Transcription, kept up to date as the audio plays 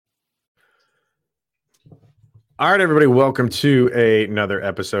All right, everybody, welcome to another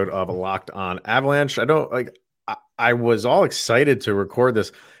episode of Locked On Avalanche. I was all excited to record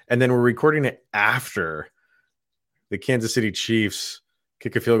this, and then we're recording it after the Kansas City Chiefs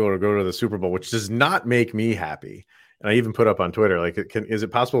kick a field goal to go to the Super Bowl, which does not make me happy. And I even put up on Twitter, is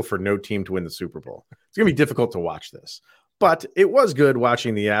it possible for no team to win the Super Bowl? It's going to be difficult to watch this, but it was good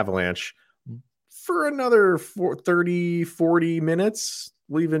watching the Avalanche for another 30, 40 minutes.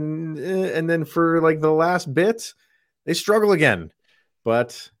 And then for like the last bit, they struggle again,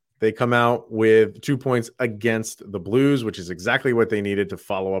 but they come out with 2 points against the Blues, which is exactly what they needed to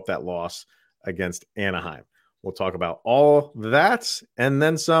follow up that loss against Anaheim. We'll talk about all that and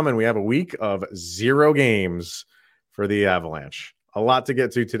then some, and we have a week of 0 games for the Avalanche. A lot to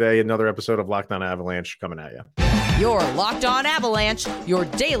get to today. Another episode of Locked On Avalanche coming at you. You're Locked On Avalanche, your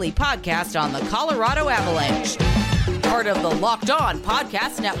daily podcast on the Colorado Avalanche. Part of the Locked On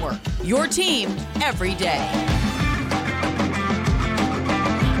Podcast Network, your team every day.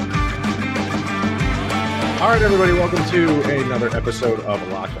 All right, everybody, welcome to another episode of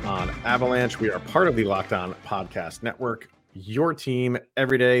Locked On Avalanche. We are part of the Locked On Podcast Network, your team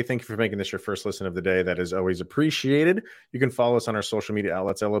every day. Thank you for making this your first listen of the day. That is always appreciated. You can follow us on our social media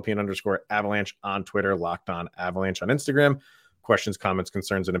outlets, LOPN_Avalanche on Twitter, Locked On Avalanche on Instagram. Questions, comments,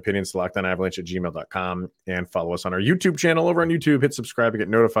 concerns, and opinions to lockedonavalanche@gmail.com, and follow us on our YouTube channel over on YouTube. Hit subscribe to get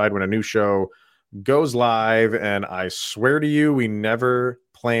notified when a new show goes live. And I swear to you, we never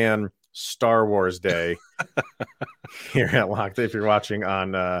plan Star Wars Day here at Locked. If you're watching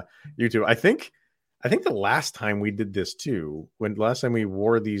on YouTube, I think the last time we did this too, when last time we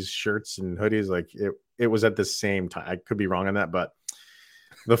wore these shirts and hoodies, like it was at the same time. I could be wrong on that, but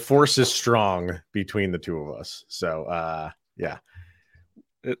the force is strong between the two of us. So yeah,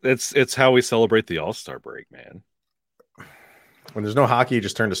 it's how we celebrate the All-Star break, man. When there's no hockey, you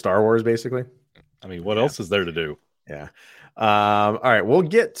just turn to Star Wars, basically. I mean, what else is there to do? Yeah. All right, we'll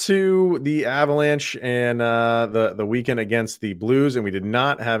get to the Avalanche and the weekend against the Blues, and we did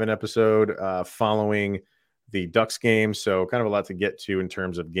not have an episode following the Ducks game, so kind of a lot to get to in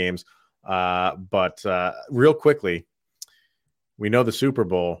terms of games. But real quickly, we know the Super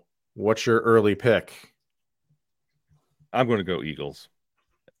Bowl. What's your early pick? I'm going to go Eagles,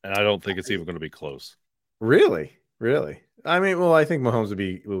 and I don't think it's even going to be close. Really? I mean, well, I think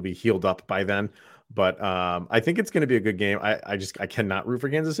Mahomes will be healed up by then. But I think it's going to be a good game. I cannot root for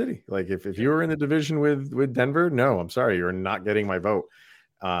Kansas City. Like if you were in the division with Denver, no, I'm sorry, you're not getting my vote.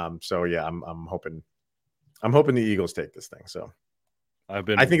 So yeah, I'm hoping the Eagles take this thing. So I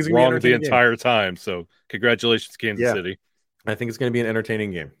think it's wrong the entire time. So congratulations, Kansas City. I think it's going to be an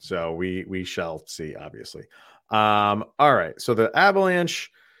entertaining game. So we shall see. Obviously. All right. So the Avalanche,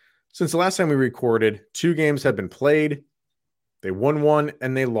 since the last time we recorded, 2 games have been played. They won one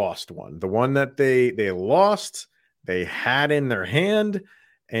and they lost one. The one that they lost, they had in their hand,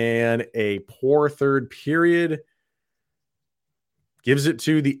 and a poor third period gives it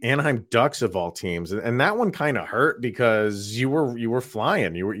to the Anaheim Ducks of all teams. And that one kind of hurt because you were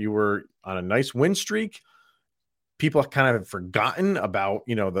flying. You were on a nice win streak. People kind of have forgotten about,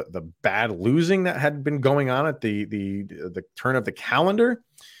 the bad losing that had been going on at the turn of the calendar.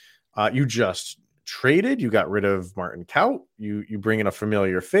 You just traded, you got rid of Martin Kaut, you bring in a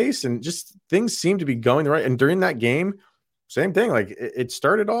familiar face, and just things seem to be going right. And during that game, same thing, like it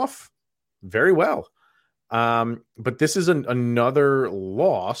started off very well. But this is another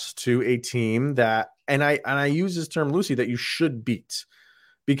loss to a team that, and I use this term loosely, that you should beat,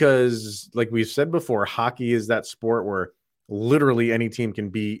 because like we've said before, hockey is that sport where literally any team can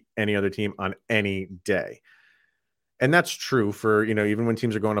beat any other team on any day. And that's true for, even when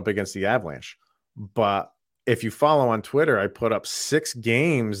teams are going up against the Avalanche. But if you follow on Twitter, I put up 6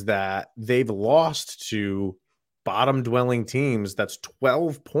 games that they've lost to bottom dwelling teams. That's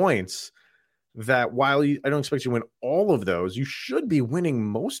 12 points. That while I don't expect you to win all of those, you should be winning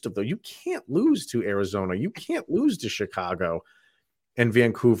most of those. You can't lose to Arizona. You can't lose to Chicago and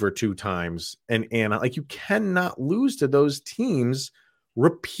Vancouver 2 times. And Anna, like, you cannot lose to those teams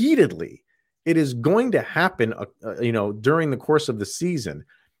repeatedly. It is going to happen, during the course of the season.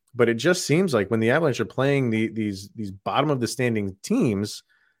 But it just seems like when the Avalanche are playing these bottom of the standing teams,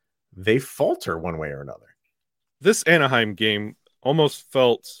 they falter one way or another. This Anaheim game almost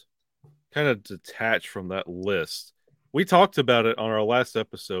felt kind of detached from that list. We talked about it on our last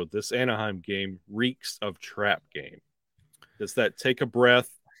episode. This Anaheim game reeks of trap game. It's that take a breath.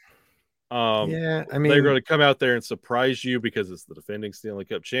 They're going to come out there and surprise you because it's the defending Stanley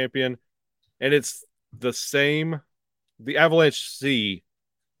Cup champion. And it's the same. The Avalanche see,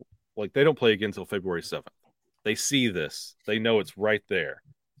 like, they don't play again until February 7th. They see this. They know it's right there.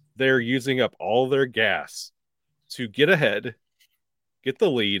 They're using up all their gas to get ahead, get the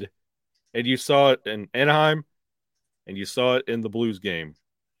lead, and you saw it in Anaheim, and you saw it in the Blues game.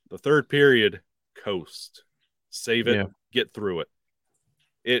 The third period, coast, save it, get through it.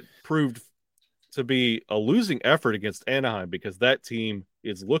 It proved to be a losing effort against Anaheim because that team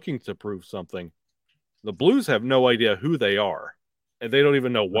is looking to prove something. The Blues have no idea who they are, and they don't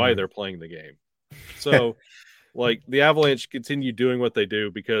even know why they're playing the game. So, like, the Avalanche continue doing what they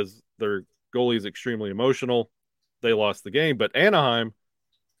do because their goalie is extremely emotional. They lost the game, but Anaheim,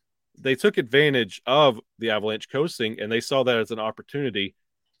 they took advantage of the Avalanche coasting, and they saw that as an opportunity.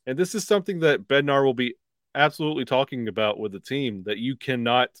 And this is something that Bednar will be absolutely talking about with the team, that you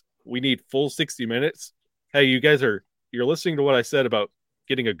cannot, we need full 60 minutes. Hey, you guys you're listening to what I said about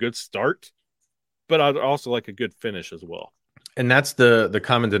getting a good start, but I'd also like a good finish as well. And that's the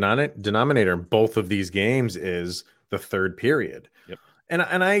common denominator in both of these games is the third period. Yep.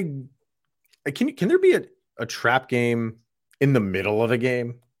 And can there be a trap game in the middle of a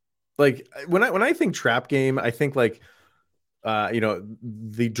game? Like when I think trap game, I think like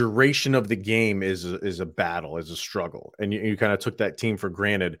the duration of the game is a battle, is a struggle, and you kind of took that team for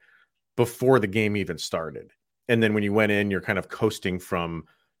granted before the game even started. And then when you went in, you're kind of coasting from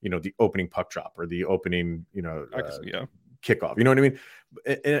the opening puck drop or the opening kickoff. You know what I mean?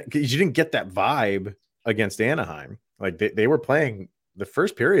 Because you didn't get that vibe against Anaheim. Like they were playing the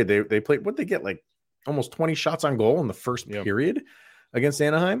first period. They played, what they get, like almost 20 shots on goal in the first period against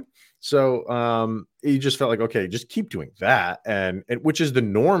Anaheim. So you just felt like, okay, just keep doing that. And which is the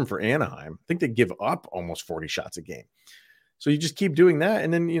norm for Anaheim. I think they give up almost 40 shots a game. So you just keep doing that.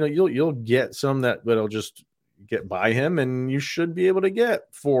 And then, you'll get some that'll just get by him, and you should be able to get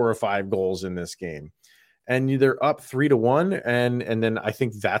 4 or 5 goals in this game. And they're up 3-1. And then I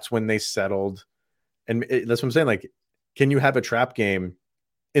think that's when they settled. And that's what I'm saying. Like, can you have a trap game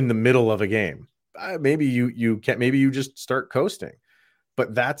in the middle of a game? Maybe you can't, maybe you just start coasting.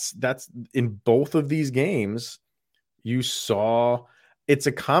 But that's in both of these games, you saw it's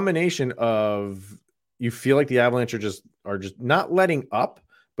a combination of, you feel like the Avalanche are just not letting up,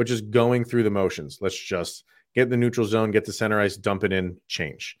 but just going through the motions. Let's just get the neutral zone, get the center ice, dump it in,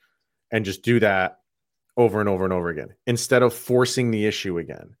 change, and just do that over and over and over again instead of forcing the issue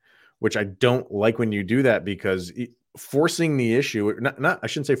again, which I don't like when you do that, because forcing the issue, I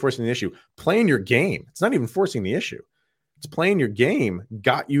shouldn't say forcing the issue, playing your game. It's not even forcing the issue. It's playing your game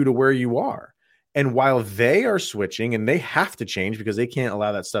got you to where you are. And while they are switching and they have to change because they can't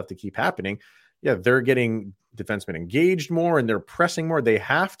allow that stuff to keep happening, they're getting defensemen engaged more and they're pressing more. They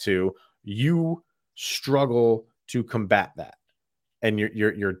have to. You struggle to combat that. And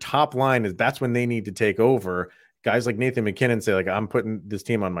your top line that's when they need to take over. Guys like Nathan MacKinnon say, like, I'm putting this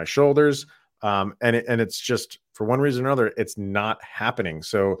team on my shoulders. And it's just, for one reason or another, it's not happening.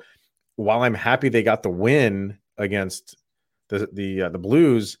 So while I'm happy they got the win against the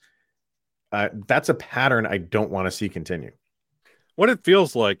Blues, that's a pattern I don't want to see continue. What it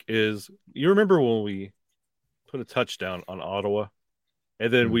feels like is, you remember when we put a touchdown on Ottawa,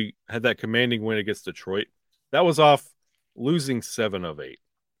 and then we had that commanding win against Detroit? That was off losing 7 of 8.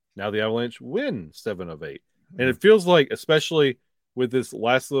 Now the Avalanche win 7 of 8. And it feels like, especially with this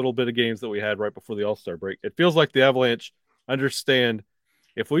last little bit of games that we had right before the All-Star break, it feels like the Avalanche understand,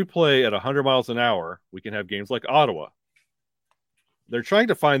 if we play at 100 miles an hour, we can have games like Ottawa. They're trying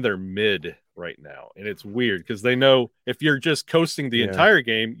to find their mid right now, and it's weird because they know if you're just coasting the entire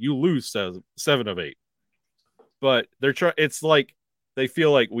game, you lose 7 of 8. But it's like they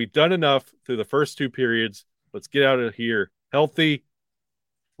feel like we've done enough through the first 2 periods. Let's get out of here healthy.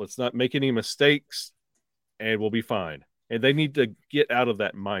 Let's not make any mistakes, and we'll be fine. And they need to get out of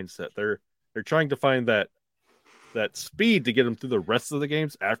that mindset. They're trying to find that speed to get them through the rest of the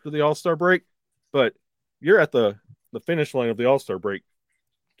games after the All-Star break. But you're at the finish line of the All-Star break.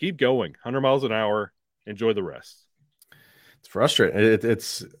 Keep going, 100 miles an hour. Enjoy the rest. It's frustrating.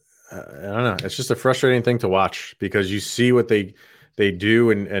 It's I don't know. It's just a frustrating thing to watch because you see what they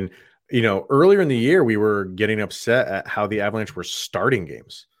do, and earlier in the year we were getting upset at how the Avalanche were starting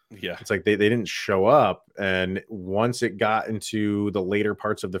games. Yeah, it's like they didn't show up, and once it got into the later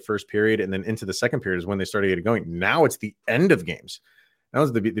parts of the first period and then into the second period is when they started getting going. Now it's the end of games. Now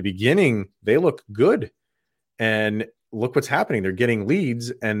it's the beginning. They look good. And look what's happening. They're getting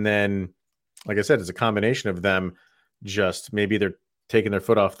leads. And then, like I said, it's a combination of them just maybe they're taking their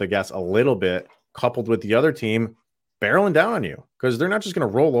foot off the gas a little bit, coupled with the other team barreling down on you because they're not just going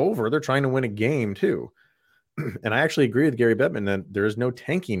to roll over. They're trying to win a game too. And I actually agree with Gary Bettman that there is no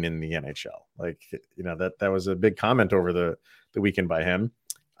tanking in the NHL. Like, that was a big comment over the weekend by him.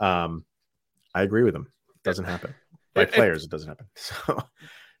 I agree with him. It doesn't happen. By players, it doesn't happen. So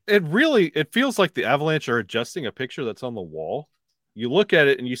It feels like the Avalanche are adjusting a picture that's on the wall. You look at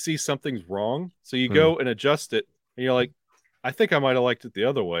it and you see something's wrong, so you go and adjust it, and you're like, I think I might have liked it the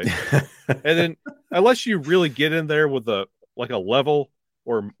other way. And then, unless you really get in there with a level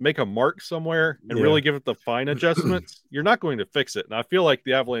or make a mark somewhere and really give it the fine adjustments, you're not going to fix it. And I feel like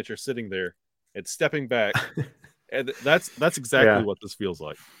the Avalanche are sitting there and stepping back, and that's exactly what this feels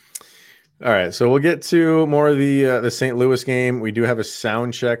like. All right, so we'll get to more of the St. Louis game. We do have a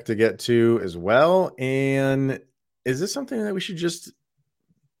sound check to get to as well. And is this something that we should just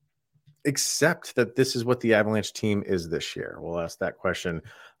accept that this is what the Avalanche team is this year? We'll ask that question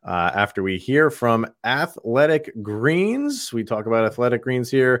after we hear from Athletic Greens. We talk about Athletic Greens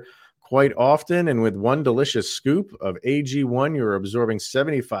here quite often, and with one delicious scoop of AG1, you're absorbing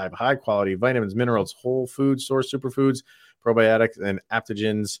 75 high-quality vitamins, minerals, whole food source superfoods, probiotics, and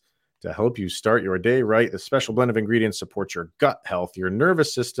adaptogens to help you start your day right. The special blend of ingredients supports your gut health, your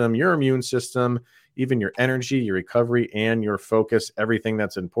nervous system, your immune system, even your energy, your recovery, and your focus, everything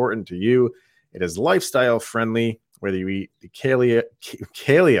that's important to you. It is lifestyle friendly, whether you eat the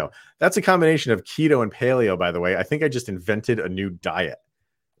paleo. That's a combination of keto and paleo, by the way. I think I just invented a new diet.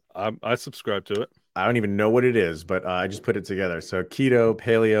 I subscribe to it. I don't even know what it is, but I just put it together. So keto,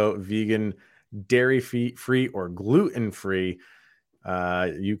 paleo, vegan, dairy-free, or gluten-free.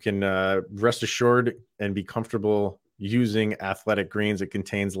 You can rest assured and be comfortable using Athletic Greens. It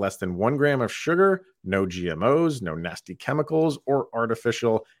contains less than 1 gram of sugar, no GMOs, no nasty chemicals or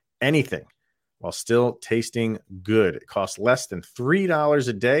artificial anything, while still tasting good. It costs less than $3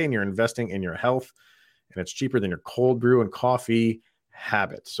 a day, and you're investing in your health, and it's cheaper than your cold brew and coffee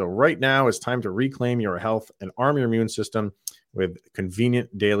habits. So right now it's time to reclaim your health and arm your immune system with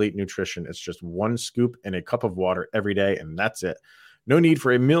convenient daily nutrition. It's just 1 scoop in a cup of water every day, and that's it. No need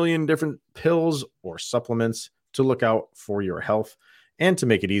for a million different pills or supplements to look out for your health. And to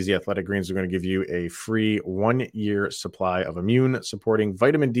make it easy, Athletic Greens are going to give you a free 1-year supply of immune-supporting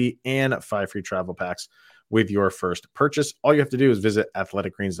vitamin D and 5 free travel packs with your first purchase. All you have to do is visit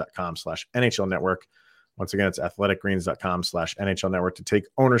athleticgreens.com/NHL Network. Once again, it's athleticgreens.com/NHL Network to take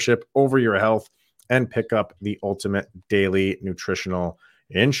ownership over your health and pick up the ultimate daily nutritional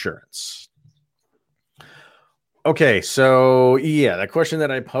insurance. Okay, so that question that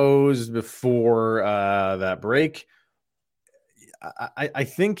I posed before that break, I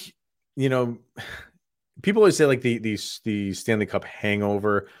think, people always say like the Stanley Cup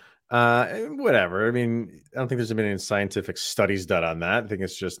hangover, whatever. I mean, I don't think there's been any scientific studies done on that. I think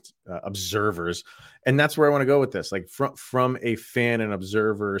it's just observers, and that's where I want to go with this. Like from a fan and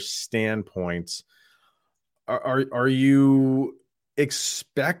observer standpoint, are you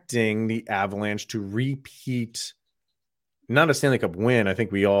expecting the Avalanche to repeat, not a Stanley Cup win? I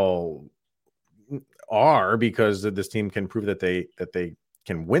think we all are, because this team can prove that they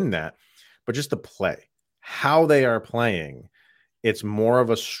can win that, but just the play, how they are playing, it's more of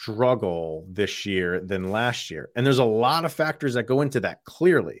a struggle this year than last year. And there's a lot of factors that go into that.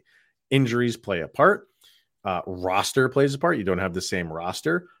 Clearly, injuries play a part. Roster plays a part. You don't have the same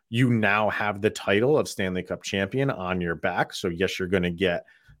roster. You now have the title of Stanley Cup champion on your back. So yes, you're going to get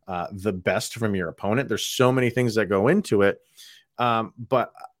the best from your opponent. There's so many things that go into it.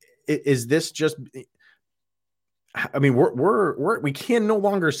 But is this just, I mean, we can no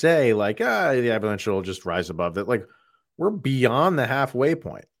longer say like, the Avalanche will just rise above it. Like, we're beyond the halfway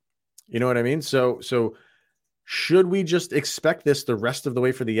point. You know what I mean? So should we just expect this the rest of the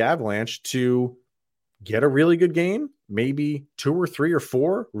way for the Avalanche to get a really good game, maybe 2 or 3 or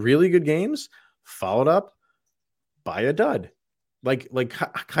 4 really good games, followed up by a dud? Like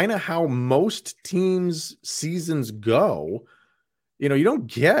kind of how most teams' seasons go. You don't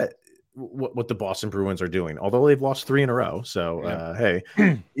get what the Boston Bruins are doing, although they've lost 3 in a row. So, hey,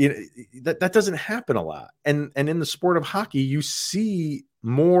 that doesn't happen a lot. And in the sport of hockey, you see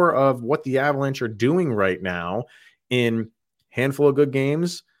more of what the Avalanche are doing right now in handful of good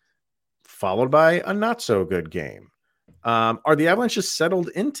games, followed by a not so good game. Are the Avalanche just settled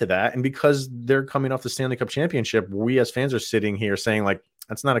into that? And because they're coming off the Stanley Cup championship, we as fans are sitting here saying like,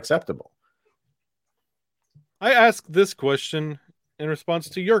 that's not acceptable. I ask this question in response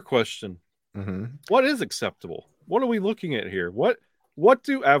to your question. Mm-hmm. What is acceptable? What are we looking at here? What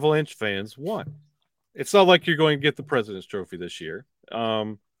do Avalanche fans want? It's not like you're going to get the President's Trophy this year.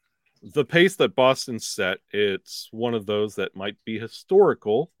 The pace that Boston set, it's one of those that might be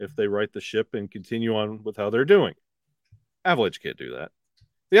historical if they right the ship and continue on with how they're doing. Avalanche can't do that.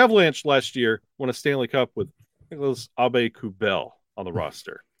 The Avalanche last year won a Stanley Cup with Nicolas Aube-Kubel on the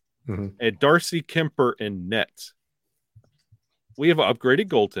roster, and Darcy Kemper in net. We have upgraded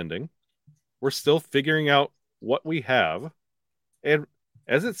goaltending. We're still figuring out what we have. And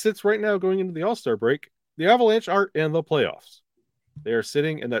As it sits right now going into the All-Star break, the Avalanche are in the playoffs. They are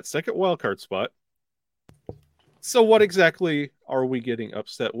sitting in that second wildcard spot. So what exactly are we getting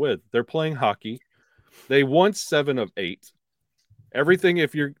upset with? They're playing hockey. They won 7 of 8. Everything,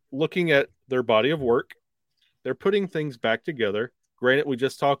 if you're looking at their body of work, they're putting things back together. Granted, we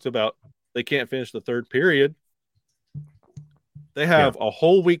just talked about they can't finish the third period. They have a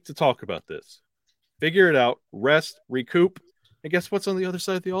whole week to talk about this. Figure it out, rest, recoup. And guess what's on the other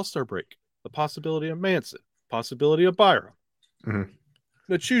side of the All-Star break? The possibility of Manson, possibility of Byram,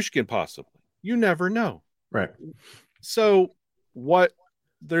 Nichushkin possibly. You never know. Right. So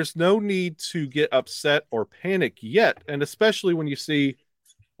there's no need to get upset or panic yet. And especially when you see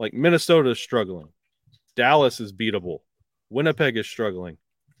like Minnesota is struggling. Dallas is beatable. Winnipeg is struggling.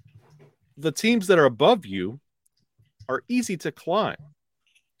 The teams that are above you are easy to climb.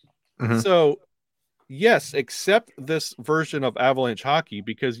 So yes, accept this version of Avalanche hockey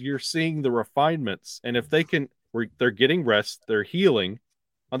because you're seeing the refinements. And if they're getting rest, they're healing.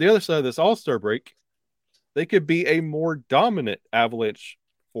 On the other side of this All-Star break, they could be a more dominant Avalanche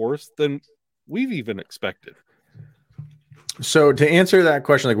force than we've even expected. So to answer that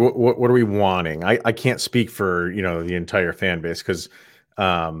question, like what are we wanting? I can't speak for, the entire fan base because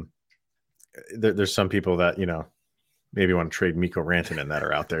there's some people that, maybe want to trade Mikko Rantanen that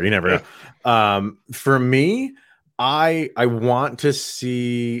are out there. You never know. For me, I want to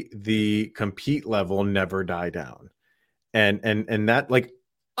see the compete level never die down. And that, like,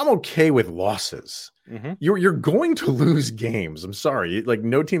 I'm okay with losses. You're going to lose games. I'm sorry. Like,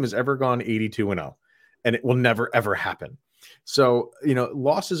 no team has ever gone 82-0, and it will never, ever happen. So,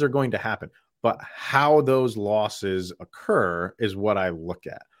 losses are going to happen. But how those losses occur is what I look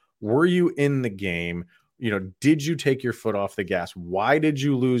at. Were you in the game? Did you take your foot off the gas? Why did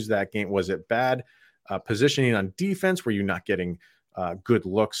you lose that game? Was it bad positioning on defense? Were you not getting good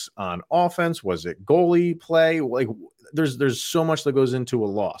looks on offense? Was it goalie play? Like, there's so much that goes into a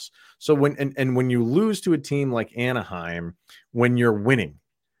loss. So when you lose to a team like Anaheim, when you're winning,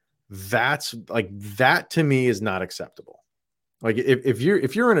 that's like, that to me is not acceptable. Like, if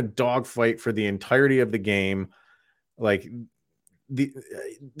you're in a dogfight for the entirety of the game, like,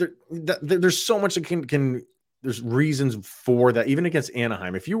 there's so much that can there's reasons for that. Even against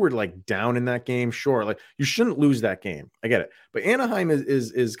Anaheim, if you were like down in that game, sure, like, you shouldn't lose that game. I get it, but Anaheim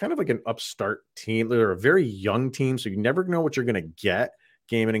is kind of like an upstart team. They're a very young team, so you never know what you're going to get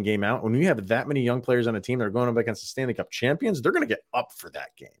game in and game out. When you have that many young players on a team that are going up against the Stanley Cup champions, they're going to get up for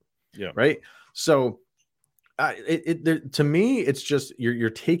that game. Yeah, right. So to me, it's just you're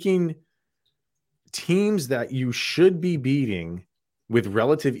taking teams that you should be beating with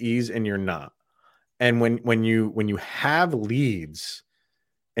relative ease, and you're not. And when you have leads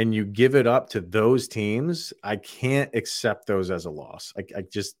and you give it up to those teams, I can't accept those as a loss. I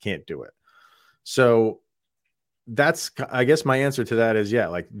just can't do it. So that's, I guess my answer to that is,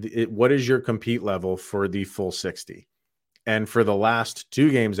 what is your compete level for the full 60? And for the last 2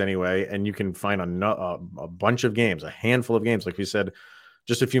 games anyway, and you can find a bunch of games, a handful of games, like we said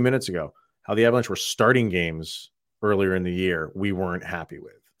just a few minutes ago, how the Avalanche were starting games earlier in the year we weren't happy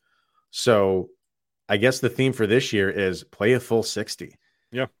with. So I guess the theme for this year is play a full 60.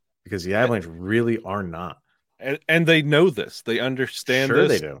 Yeah. Because the Avalanche really are not. And they know this. They understand this. Sure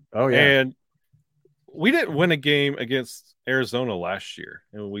they do. Oh, yeah. And we didn't win a game against Arizona last year,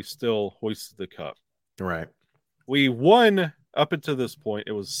 and we still hoisted the cup. Right. We won up until this point.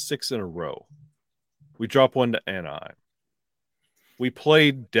 It was 6 in a row. We dropped 1 to Anaheim. We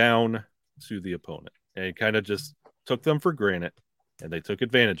played down to the opponent and kind of just took them for granted, and they took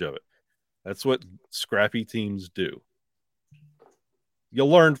advantage of it. That's what scrappy teams do. You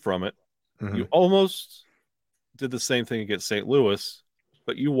learned from it. You almost did the same thing against St. Louis,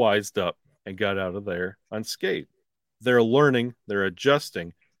 but you wised up and got out of there unscathed. They're learning. They're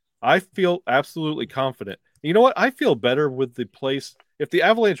adjusting. I feel absolutely confident. You know what? I feel better with the place. If the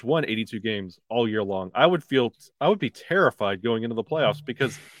Avalanche won 82 games all year long, I would be terrified going into the playoffs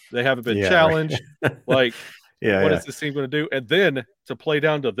because they haven't been challenged. Right. Like, what is this team going to do? And then to play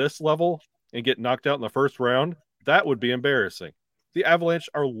down to this level and get knocked out in the first round, that would be embarrassing. The Avalanche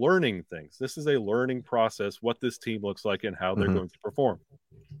are learning things. This is a learning process, what this team looks like and how they're going to perform.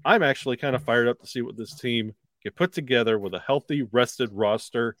 I'm actually kind of fired up to see what this team can put together with a healthy, rested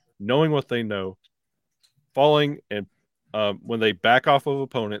roster, knowing what they know, falling and when they back off of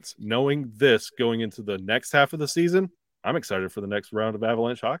opponents, knowing this going into the next half of the season. I'm excited for the next round of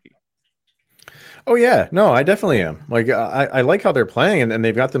Avalanche hockey. Oh yeah, no, I definitely am. Like, I like how they're playing, and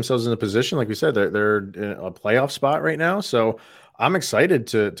they've got themselves in a position, like we said, they're in a playoff spot right now. So I'm excited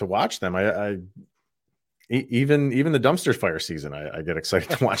to watch them. even the dumpster fire season, I get excited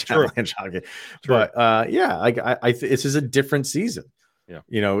to watch True. Avalanche hockey. True. But this is a different season. Yeah.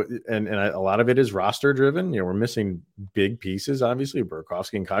 And a lot of it is roster driven. We're missing big pieces, obviously,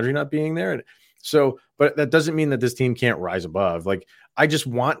 Burakovsky and Kadri not being there. And so, but that doesn't mean that this team can't rise above. Like, I just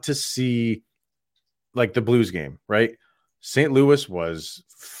want to see like the Blues game, right? St. Louis was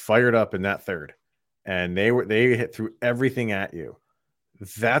fired up in that third, and they hit through everything at you.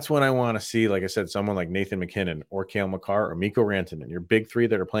 That's when I want to see, like I said, someone like Nathan McKinnon or Cale Makar or Mikko Rantanen, your big three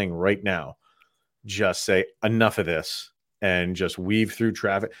that are playing right now, just say enough of this and just weave through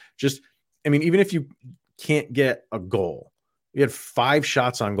traffic. Even if you can't get a goal, you had 5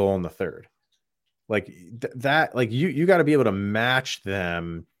 shots on goal in the third. Like that, like you got to be able to match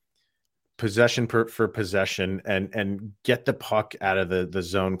them possession for possession and get the puck out of the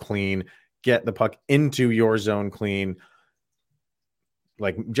zone clean, get the puck into your zone clean.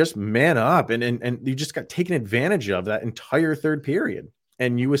 Like, just man up, and you just got taken advantage of that entire third period,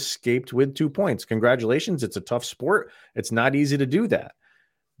 and you escaped with 2 points. Congratulations. It's a tough sport. It's not easy to do that.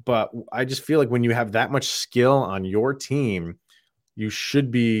 But I just feel like when you have that much skill on your team, you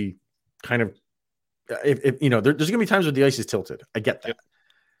should be kind of, there's going to be times where the ice is tilted. I get that. Yep.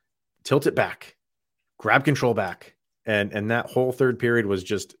 Tilt it back, grab control back. And that whole third period was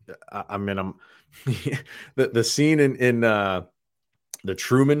just, the scene in the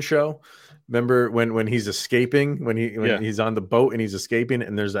Truman Show. Remember when he's escaping, when he's on the boat and he's escaping,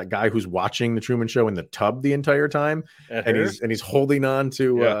 and there's that guy who's watching the Truman Show in the tub the entire time, and he's holding on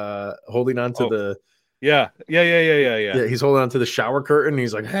to the he's holding on to the shower curtain. And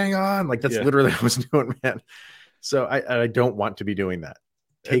he's like, hang on, like that's literally what I was doing, man. So I don't want to be doing that.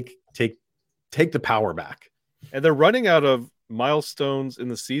 Take the power back. And they're running out of milestones in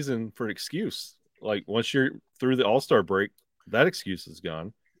the season for an excuse. Like, once you're through the All-Star break, that excuse is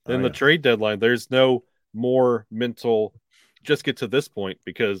gone. Then the trade deadline, there's no more mental, just get to this point,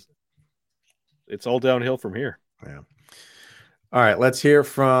 because it's all downhill from here. Yeah. All right, let's hear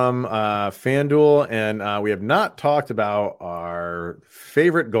from FanDuel. And we have not talked about our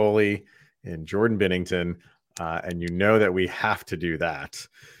favorite goalie in Jordan Binnington. And you know that we have to do that.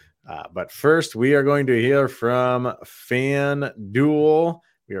 But first, we are going to hear from FanDuel.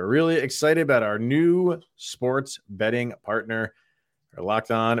 We are really excited about our new sports betting partner. They're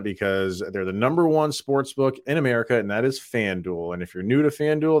Locked On because they're the #1 sports book in America, and that is FanDuel. And if you're new to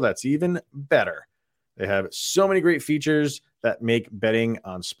FanDuel, that's even better. They have so many great features that make betting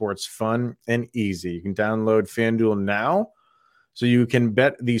on sports fun and easy. You can download FanDuel now so you can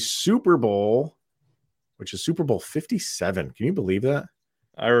bet the Super Bowl, which is Super Bowl 57. Can you believe that?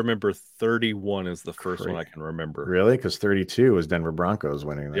 I remember 31 is the first one I can remember. Really? Because 32 was Denver Broncos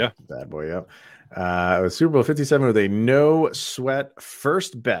winning that bad boy. Yep. It was Super Bowl 57 with a no sweat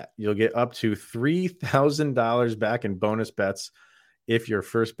first bet. You'll get up to $3,000 back in bonus bets if your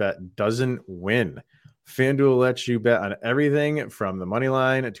first bet doesn't win. FanDuel lets you bet on everything from the money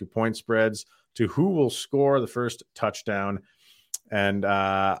line to point spreads to who will score the first touchdown. And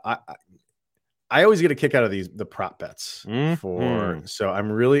I always get a kick out of the prop bets so I'm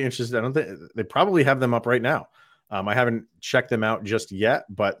really interested. I don't think they probably have them up right now. I haven't checked them out just yet,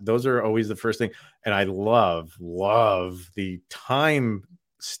 but those are always the first thing. And I love the time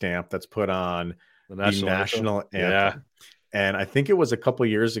stamp that's put on the national anthem. Yeah. And I think it was a couple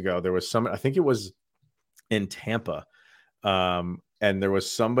years ago, there was I think it was in Tampa. And there was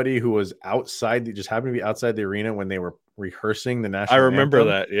somebody who was outside, just happened to be outside the arena when they were rehearsing the national anthem. I remember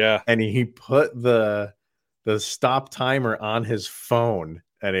that, yeah. And he put the stop timer on his phone,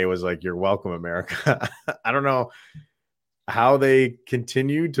 and it was like, "You're welcome, America." I don't know how they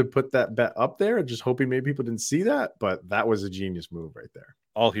continued to put that bet up there, just hoping maybe people didn't see that, but that was a genius move right there.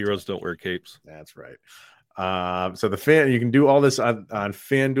 All heroes don't wear capes. That's right. So you can do all this on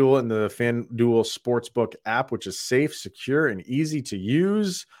FanDuel and the FanDuel Sportsbook app, which is safe, secure, and easy to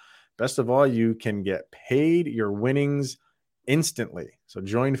use. Best of all, you can get paid your winnings instantly. So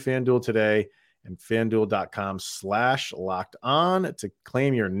join FanDuel today and FanDuel.com/lockedon to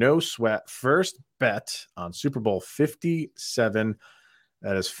claim your no sweat first bet on Super Bowl 57.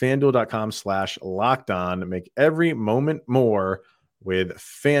 That is FanDuel.com/lockedon. Make every moment more with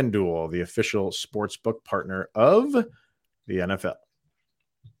FanDuel, the official sportsbook partner of the NFL.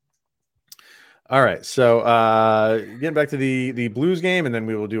 All right, so getting back to the Blues game, and then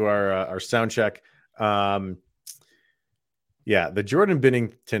we will do our sound check. The Jordan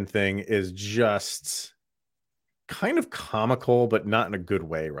Binnington thing is just kind of comical, but not in a good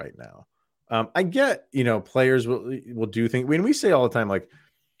way right now. I get, players will do things. When we say all the time, like,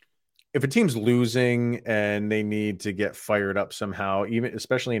 if a team's losing and they need to get fired up somehow, even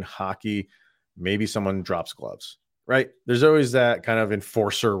especially in hockey, maybe someone drops gloves, right? There's always that kind of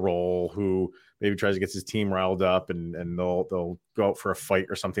enforcer role who maybe tries to get his team riled up and they'll go out for a fight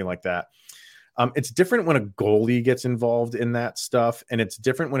or something like that. It's different when a goalie gets involved in that stuff, and it's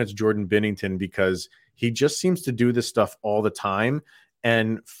different when it's Jordan Binnington because he just seems to do this stuff all the time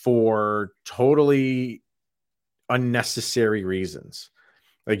and for totally unnecessary reasons.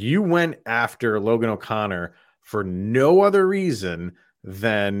 Like, you went after Logan O'Connor for no other reason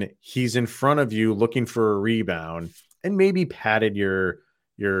than he's in front of you looking for a rebound and maybe patted your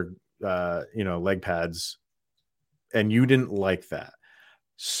leg pads, and you didn't like that.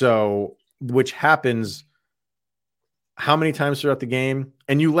 So, which happens how many times throughout the game,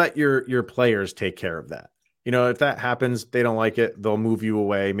 and you let your players take care of that. You know, if that happens, they don't like it, they'll move you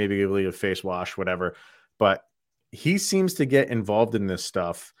away, maybe give you a face wash, whatever. But he seems to get involved in this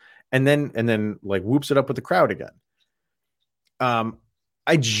stuff and then like whoops it up with the crowd again.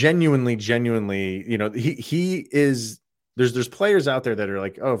 I genuinely, you know, he is, there's players out there that are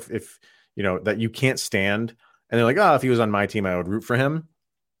like, oh, if you know, that you can't stand. And they're like, oh, if he was on my team, I would root for him.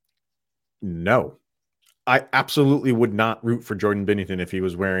 No, I absolutely would not root for Jordan Binnington if he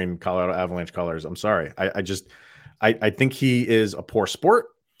was wearing Colorado Avalanche colors. I'm sorry. I think he is a poor sport.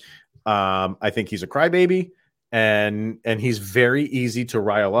 I think he's a crybaby, and he's very easy to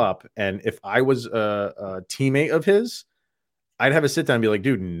rile up. And if I was a teammate of his, I'd have a sit down and be like,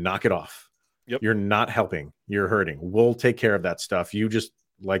 dude, knock it off. Yep. You're not helping. You're hurting. We'll take care of that stuff. You just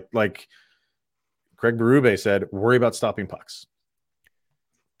like Craig Berube said, worry about stopping pucks.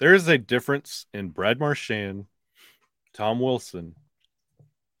 There is a difference in Brad Marchand, Tom Wilson,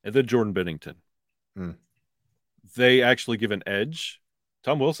 and then Jordan Binnington. They actually give an edge.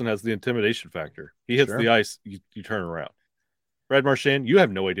 Tom Wilson has the intimidation factor. He hits the ice, you turn around. Brad Marchand, you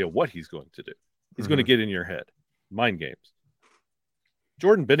have no idea what he's going to do. He's going to get in your head. Mind games.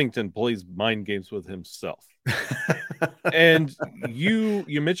 Jordan Binnington plays mind games with himself. And you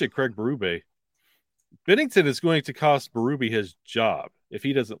mentioned Craig Berube. Binnington is going to cost Berube his job if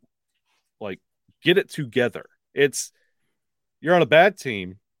he doesn't like get it together. You're on a bad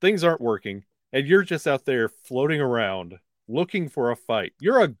team, things aren't working, and you're just out there floating around looking for a fight.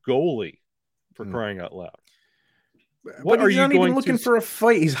 You're a goalie, for crying out loud. What are you not even looking for a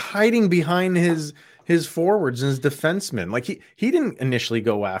fight? He's hiding behind his forwards and his defensemen. Like he didn't initially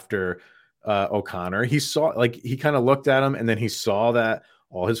go after O'Connor. He saw, like, he kind of looked at him, and then he saw that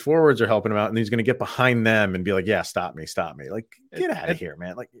all his forwards are helping him out, and he's going to get behind them and be like, yeah, stop me. Like, get out of here,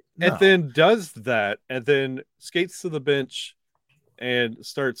 man. Like, no. And then does that, and then skates to the bench and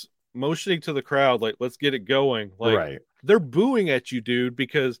starts motioning to the crowd, like, let's get it going. Like, right. They're booing at you, dude,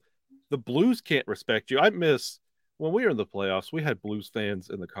 because the Blues can't respect you. I miss when we were in the playoffs, we had Blues fans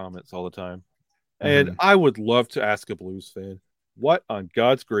in the comments all the time. And I would love to ask a Blues fan, what on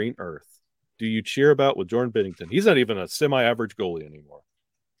God's green earth do you cheer about with Jordan Binnington? He's not even a semi-average goalie anymore.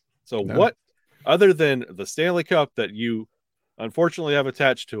 So what, other than the Stanley Cup that you unfortunately have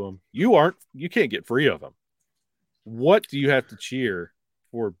attached to him, you can't get free of him. What do you have to cheer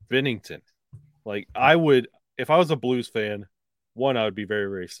for Binnington? Like, I would, if I was a Blues fan, one, I would be very,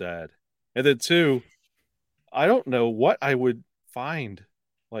 very sad. And then two, I don't know what I would find.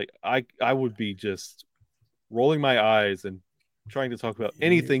 Like, I would be just rolling my eyes and trying to talk about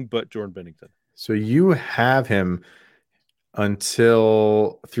anything but Jordan Binnington. So you have him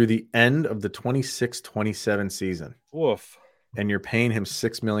until through the end of the 26-27 season. Woof. And you're paying him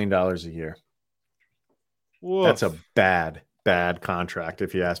 $6 million a year. Woof. That's a bad contract,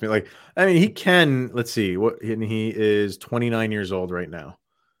 if you ask me. Like, I mean, he can, let's see, he is 29 years old right now.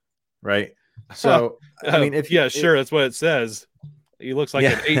 Right. So, I mean, sure. That's what it says. He looks like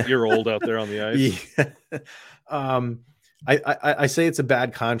an 8-year-old out there on the ice. Yeah. I say it's a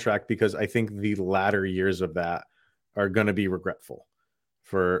bad contract because I think the latter years of that are going to be regretful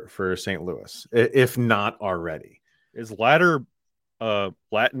for St. Louis, if not already. Is latter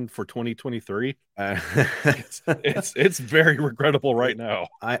Latin for 2023? It's very regrettable right now.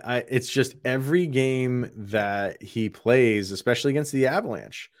 It's just every game that he plays, especially against the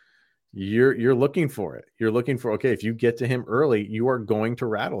Avalanche, you're looking for it. You're looking for, okay, if you get to him early, you are going to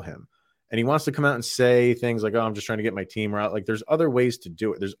rattle him. And he wants to come out and say things like, oh, I'm just trying to get my team out. Like, there's other ways to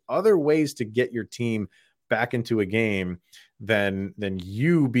do it. There's other ways to get your team back into a game than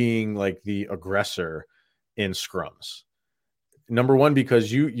you being like the aggressor in scrums. Number one,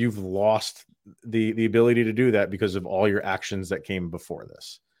 because you've lost the ability to do that because of all your actions that came before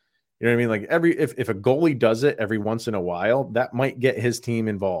this. You know what I mean? Like, if a goalie does it every once in a while, that might get his team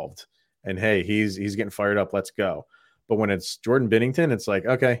involved. And hey, he's getting fired up. Let's go. But when it's Jordan Binnington, it's like,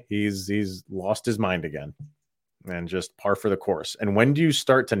 okay, he's lost his mind again. and just par for the course. And when do you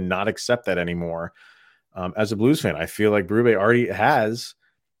start to not accept that anymore? As a Blues fan, I feel like Berube already has.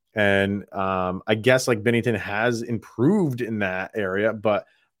 And I guess like Binnington has improved in that area, but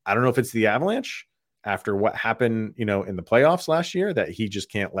I don't know if it's the Avalanche after what happened, in the playoffs last year, that he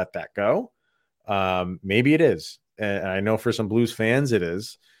just can't let that go. Maybe it is. And I know for some Blues fans it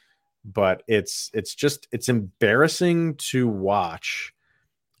is, but it's embarrassing to watch.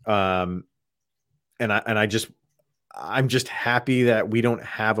 I'm just happy that we don't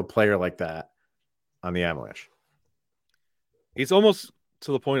have a player like that on the Avalanche. He's almost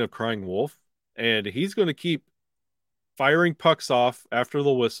to the point of crying wolf, and he's going to keep firing pucks off after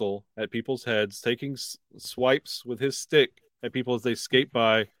the whistle at people's heads, taking swipes with his stick at people as they skate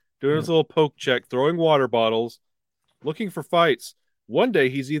by, doing his little poke check, throwing water bottles, looking for fights. One day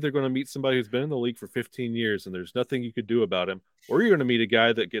he's either going to meet somebody who's been in the league for 15 years and there's nothing you could do about him, or you're going to meet a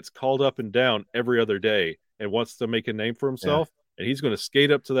guy that gets called up and down every other day and wants to make a name for himself, and he's going to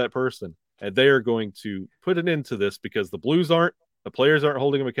skate up to that person, and they are going to put an end to this because the Blues aren't, the players aren't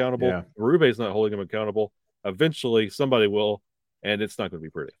holding him accountable. Yeah. Berube's not holding him accountable. Eventually, somebody will, and it's not going to be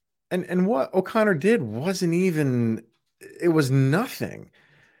pretty. And what O'Connor did wasn't even – it was nothing.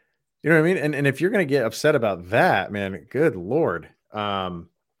 You know what I mean? And if you're going to get upset about that, man, good Lord. I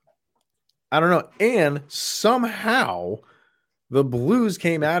don't know. And somehow the Blues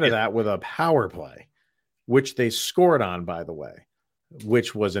came out of that with a power play, which they scored on, by the way,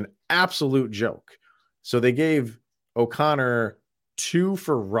 which was an absolute joke. So they gave O'Connor 2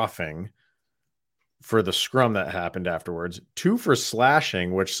 for roughing for the scrum that happened afterwards, 2 for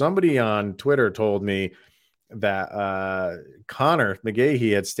slashing, which somebody on Twitter told me that Connor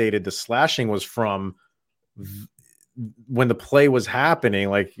McGahey had stated the slashing was from when the play was happening,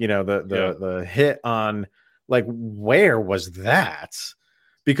 like, the hit on, like, where was that?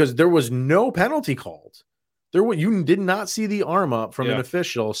 Because there was no penalty called. You did not see the arm up from an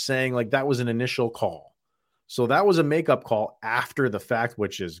official saying like that was an initial call. So that was a makeup call after the fact,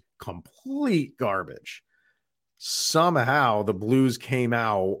 which is complete garbage. Somehow the Blues came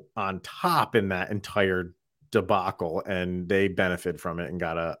out on top in that entire debacle, and they benefited from it and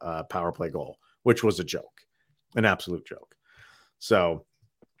got a power play goal, which was a joke, an absolute joke. So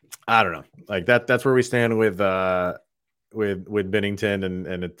I don't know, like that's where we stand with Binnington,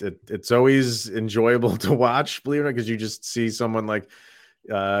 and it's always enjoyable to watch, believe it or not, because you just see someone like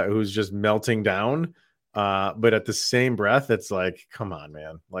who's just melting down. But at the same breath, it's like, come on,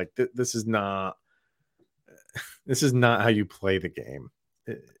 man, like this is not how you play the game.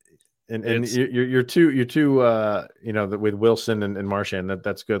 And you're too with Wilson and Marchand,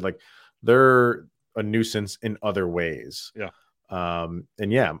 that's good. Like they're a nuisance in other ways. Yeah.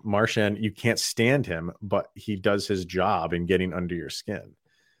 Marchand, you can't stand him, but he does his job in getting under your skin.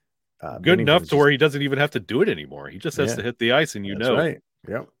 Good enough to where he doesn't even have to do it anymore. He just has to hit the ice, and that's right.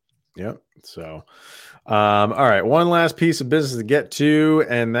 Yep. So, all right, one last piece of business to get to,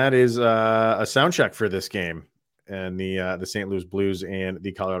 and that is a sound check for this game, and the St. Louis Blues and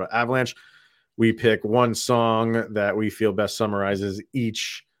the Colorado Avalanche. We pick one song that we feel best summarizes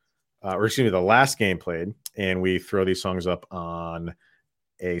the last game played, and we throw these songs up on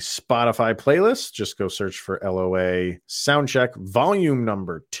a Spotify playlist. Just go search for LOA Soundcheck Volume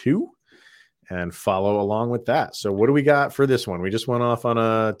Number 2 and follow along with that. So what do we got for this one? We just went off on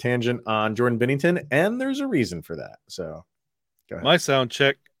a tangent on Jordan Binnington, and there's a reason for that. So go ahead. My sound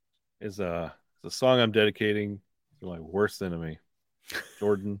check is the song I'm dedicating to my worst enemy,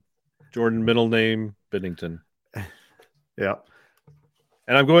 Jordan middle name Binnington. Yeah.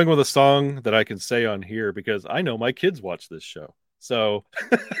 And I'm going with a song that I can say on here because I know my kids watch this show. So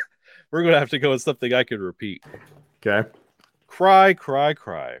we're going to have to go with something I could repeat. Okay. Cry, Cry,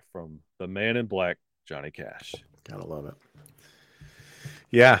 Cry from the Man in Black, Johnny Cash. Gotta love it.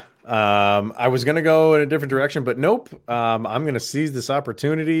 Yeah. I was going to go in a different direction, but nope. I'm going to seize this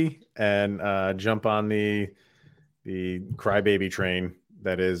opportunity and jump on the crybaby train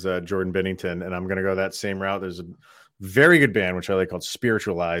that is Jordan Binnington. And I'm going to go that same route. There's a very good band, which I like, called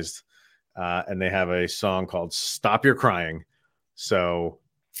Spiritualized. And they have a song called Stop Your Crying. So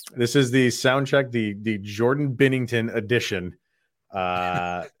this is the sound check, the Jordan Binnington edition.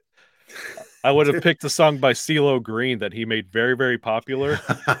 I would have picked a song by CeeLo Green that he made very, very popular.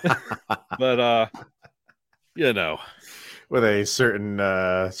 But, with a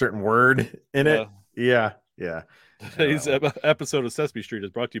certain word in it. Yeah. Today's episode of Sesame Street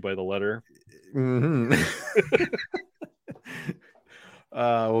is brought to you by The Letter. Mm-hmm.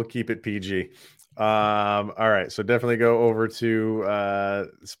 We'll keep it PG. All right, so definitely go over to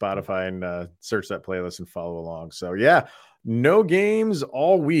Spotify and search that playlist and follow along. So yeah, no games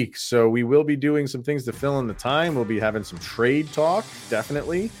all week, so we will be doing some things to fill in the time. We'll be having some trade talk,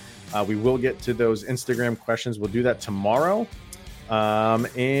 definitely. We will get to those Instagram questions. We'll do that tomorrow,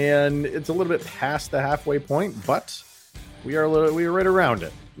 and it's a little bit past the halfway point, but we are right around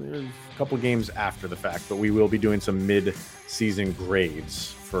it. There's a couple games after the fact, but we will be doing some mid-season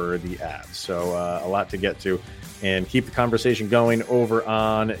grades for the ads. So a lot to get to, and keep the conversation going over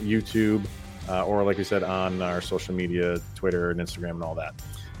on YouTube or like we said, on our social media, Twitter and Instagram and all that.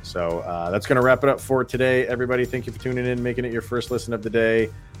 So that's going to wrap it up for today. Everybody, thank you for tuning in, making it your first listen of the day.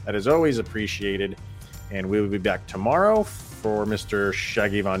 That is always appreciated. And we will be back tomorrow. For Mr.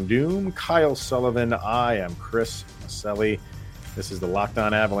 Shaggy Von Doom, Kyle Sullivan, I am Chris Maselli. This is the Locked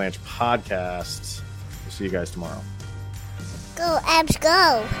On Avalanche podcast. We'll see you guys tomorrow. Go, Abs,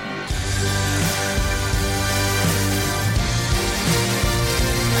 go.